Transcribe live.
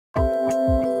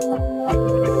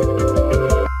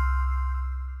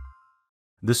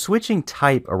The switching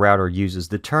type a router uses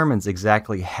determines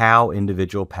exactly how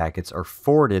individual packets are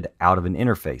forwarded out of an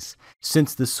interface.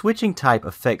 Since the switching type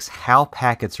affects how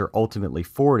packets are ultimately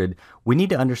forwarded, we need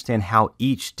to understand how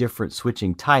each different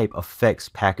switching type affects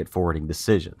packet forwarding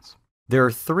decisions. There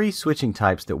are three switching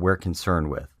types that we're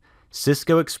concerned with: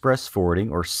 Cisco Express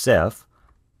Forwarding, or CEF,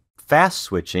 fast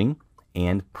switching,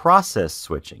 and process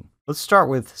switching. Let's start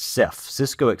with CEF,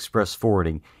 Cisco Express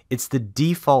Forwarding. It's the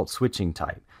default switching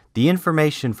type. The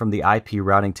information from the IP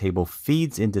routing table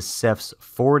feeds into CEF's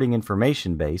forwarding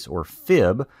information base, or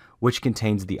FIB, which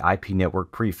contains the IP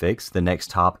network prefix, the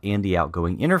next hop, and the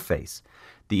outgoing interface.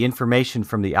 The information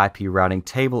from the IP routing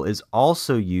table is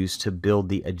also used to build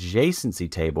the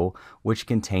adjacency table, which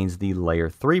contains the Layer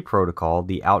 3 protocol,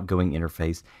 the outgoing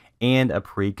interface, and a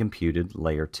pre-computed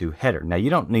Layer 2 header. Now, you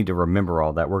don't need to remember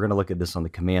all that. We're going to look at this on the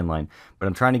command line, but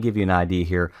I'm trying to give you an idea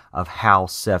here of how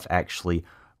CEF actually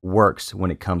works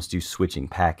when it comes to switching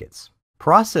packets.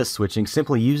 Process switching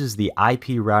simply uses the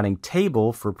IP routing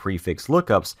table for prefix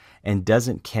lookups and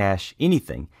doesn't cache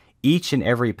anything. Each and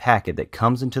every packet that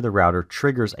comes into the router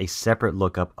triggers a separate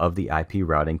lookup of the IP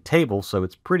routing table, so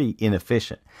it's pretty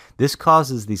inefficient. This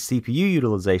causes the CPU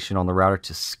utilization on the router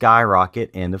to skyrocket,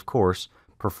 and of course,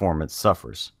 performance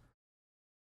suffers.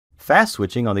 Fast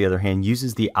switching, on the other hand,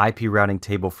 uses the IP routing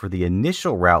table for the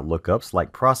initial route lookups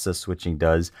like process switching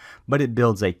does, but it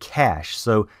builds a cache,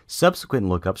 so subsequent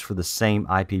lookups for the same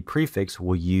IP prefix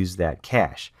will use that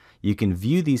cache. You can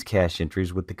view these cache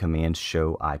entries with the command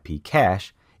show IP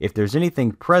cache. If there's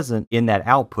anything present in that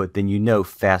output, then you know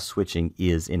fast switching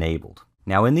is enabled.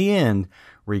 Now, in the end,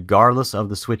 regardless of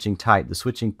the switching type, the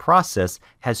switching process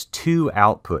has two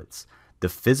outputs: the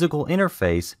physical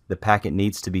interface the packet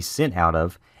needs to be sent out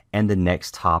of, and the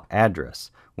next hop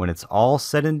address. When it's all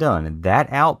said and done,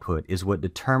 that output is what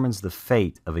determines the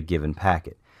fate of a given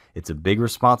packet. It's a big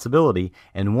responsibility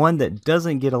and one that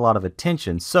doesn't get a lot of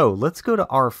attention, so let's go to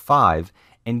R5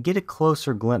 and get a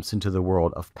closer glimpse into the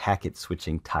world of packet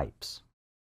switching types.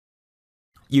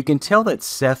 You can tell that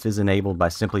CEF is enabled by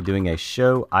simply doing a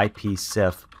show IP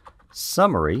CEF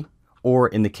summary, or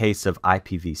in the case of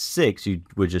IPv6, you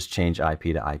would just change IP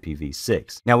to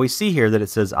IPv6. Now we see here that it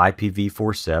says IPv4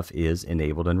 CEF is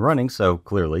enabled and running, so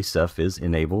clearly CEF is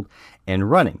enabled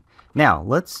and running. Now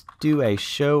let's do a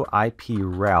show IP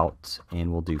route,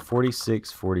 and we'll do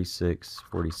 46, 46,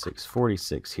 46,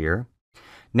 46 here.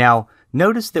 Now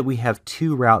notice that we have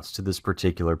two routes to this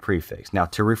particular prefix. Now,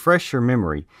 to refresh your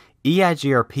memory,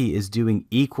 EIGRP is doing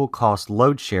equal cost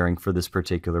load sharing for this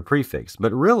particular prefix,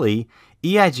 but really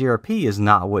EIGRP is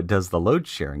not what does the load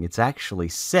sharing. It's actually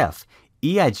CEF.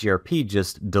 EIGRP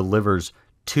just delivers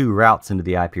two routes into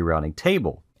the IP routing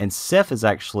table, and CEF is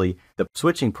actually the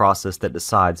switching process that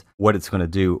decides what it's going to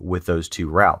do with those two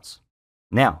routes.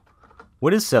 Now,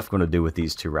 what is CEF going to do with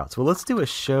these two routes? Well, let's do a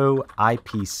show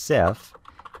IP CEF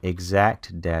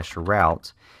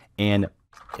exact-route, and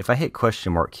if I hit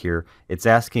question mark here, it's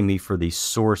asking me for the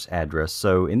source address.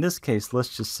 So in this case,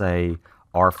 let's just say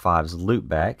R5's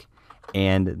loopback,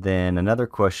 and then another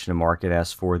question mark, it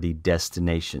asks for the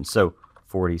destination. So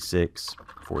 46,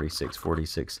 46,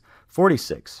 46,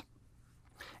 46.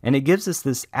 And it gives us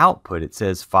this output. It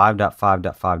says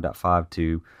 5.5.5.5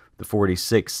 to the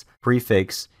 46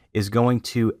 prefix is going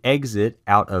to exit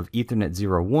out of Ethernet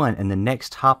 01, and the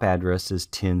next hop address is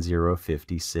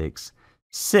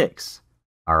 10.056.6.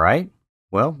 All right,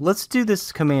 well, let's do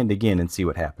this command again and see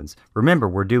what happens. Remember,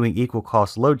 we're doing equal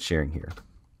cost load sharing here.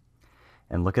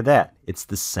 And look at that, it's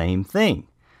the same thing.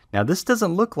 Now, this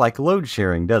doesn't look like load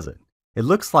sharing, does it? It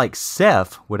looks like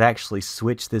CEF would actually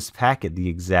switch this packet the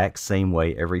exact same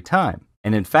way every time.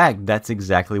 And in fact, that's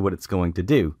exactly what it's going to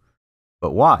do.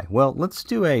 But why? Well, let's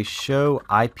do a show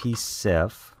IP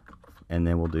CEF, and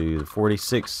then we'll do the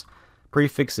 46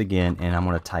 prefix again, and I'm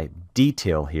going to type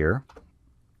detail here.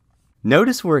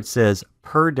 Notice where it says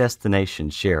per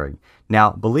destination sharing. Now,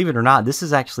 believe it or not, this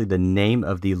is actually the name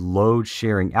of the load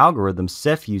sharing algorithm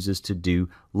CEF uses to do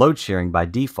load sharing by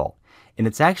default. And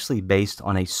it's actually based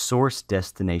on a source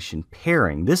destination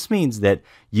pairing. This means that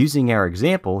using our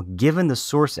example, given the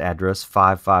source address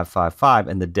 5555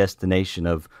 and the destination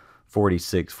of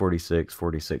 46, 46,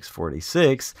 46,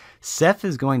 46, CEF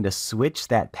is going to switch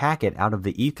that packet out of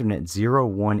the Ethernet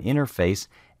 01 interface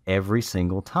every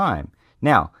single time.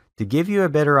 Now, to give you a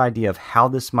better idea of how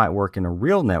this might work in a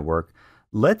real network,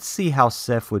 let's see how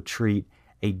CEF would treat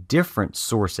a different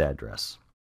source address.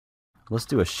 Let's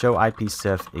do a show IP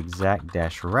CEF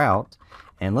exact-route,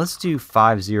 and let's do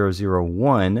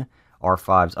 5001,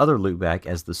 R5's other loopback,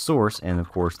 as the source, and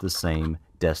of course the same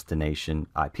destination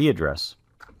IP address.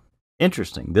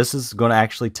 Interesting. This is going to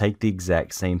actually take the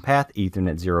exact same path,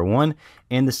 Ethernet 01,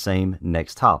 and the same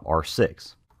next hop,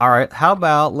 R6. All right, how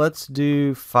about let's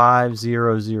do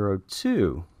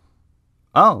 5002.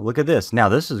 Oh, look at this. Now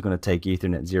this is going to take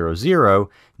Ethernet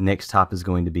 00. Next hop is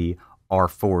going to be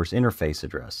R4's interface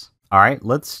address. All right,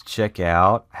 let's check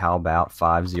out, how about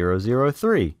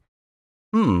 5003?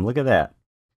 Look at that.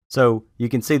 So you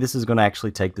can see this is going to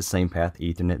actually take the same path,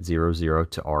 Ethernet 00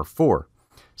 to R4.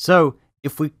 So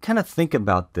if we kind of think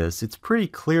about this, it's pretty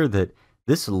clear that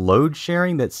this load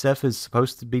sharing that Ceph is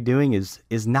supposed to be doing is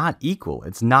not equal.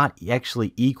 It's not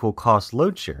actually equal cost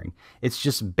load sharing. It's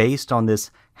just based on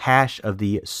this hash of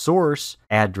the source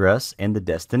address and the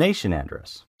destination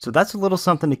address. So that's a little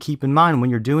something to keep in mind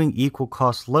when you're doing equal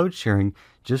cost load sharing.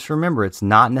 Just remember, it's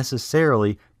not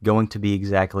necessarily going to be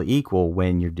exactly equal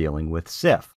when you're dealing with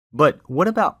Ceph. But what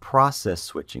about process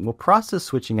switching? Well, process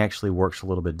switching actually works a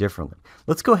little bit differently.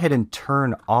 Let's go ahead and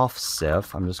turn off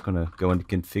Ceph. I'm just going to go into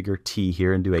configure T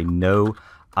here and do a no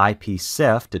IP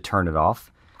Ceph to turn it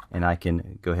off. And I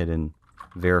can go ahead and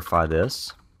verify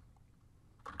this.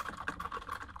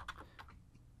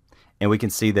 And we can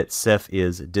see that Ceph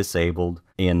is disabled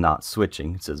and not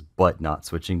switching. It says but not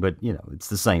switching, but you know, it's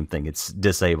the same thing. It's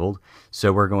disabled.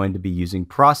 So we're going to be using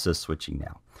process switching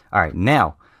now. All right,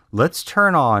 now let's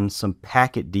turn on some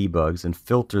packet debugs and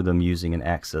filter them using an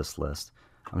access list.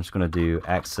 I'm just going to do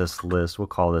access list. We'll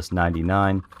call this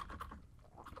 99,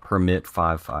 permit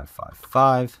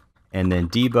 5555, and then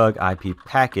debug IP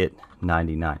packet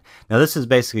 99. Now this is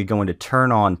basically going to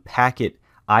turn on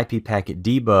IP packet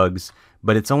debugs,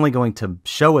 but it's only going to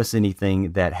show us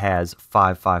anything that has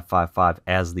 5555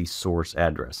 as the source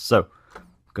address. So I'm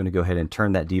going to go ahead and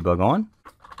turn that debug on,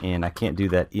 and I can't do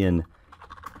that in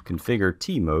configure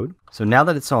T mode. So now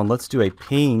that it's on, let's do a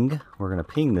ping. We're going to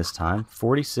ping this time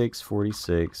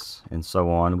 4646 and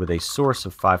so on with a source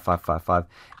of 5555,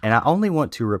 and I only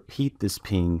want to repeat this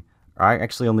ping, or I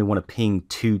actually only want to ping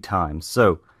 2 times.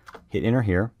 So hit enter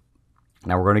here.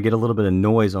 Now we're going to get a little bit of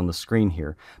noise on the screen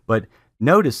here, but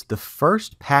notice the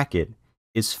first packet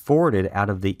is forwarded out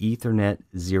of the Ethernet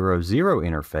 00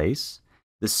 interface.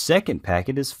 The second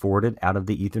packet is forwarded out of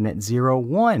the Ethernet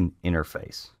 01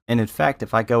 interface. And in fact,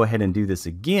 if I go ahead and do this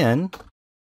again,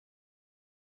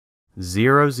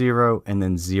 00 and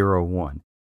then 01,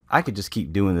 I could just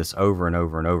keep doing this over and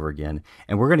over and over again,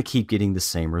 and we're going to keep getting the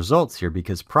same results here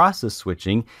because process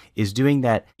switching is doing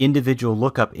that individual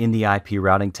lookup in the IP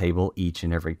routing table each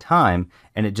and every time,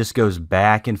 and it just goes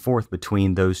back and forth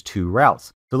between those 2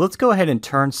 routes. So let's go ahead and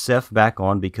turn Ceph back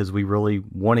on because we really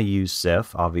want to use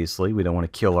Ceph, obviously. We don't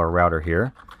want to kill our router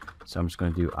here. So I'm just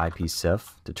going to do IP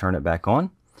Ceph to turn it back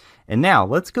on. And now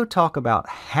let's go talk about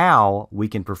how we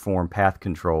can perform path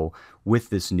control with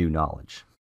this new knowledge.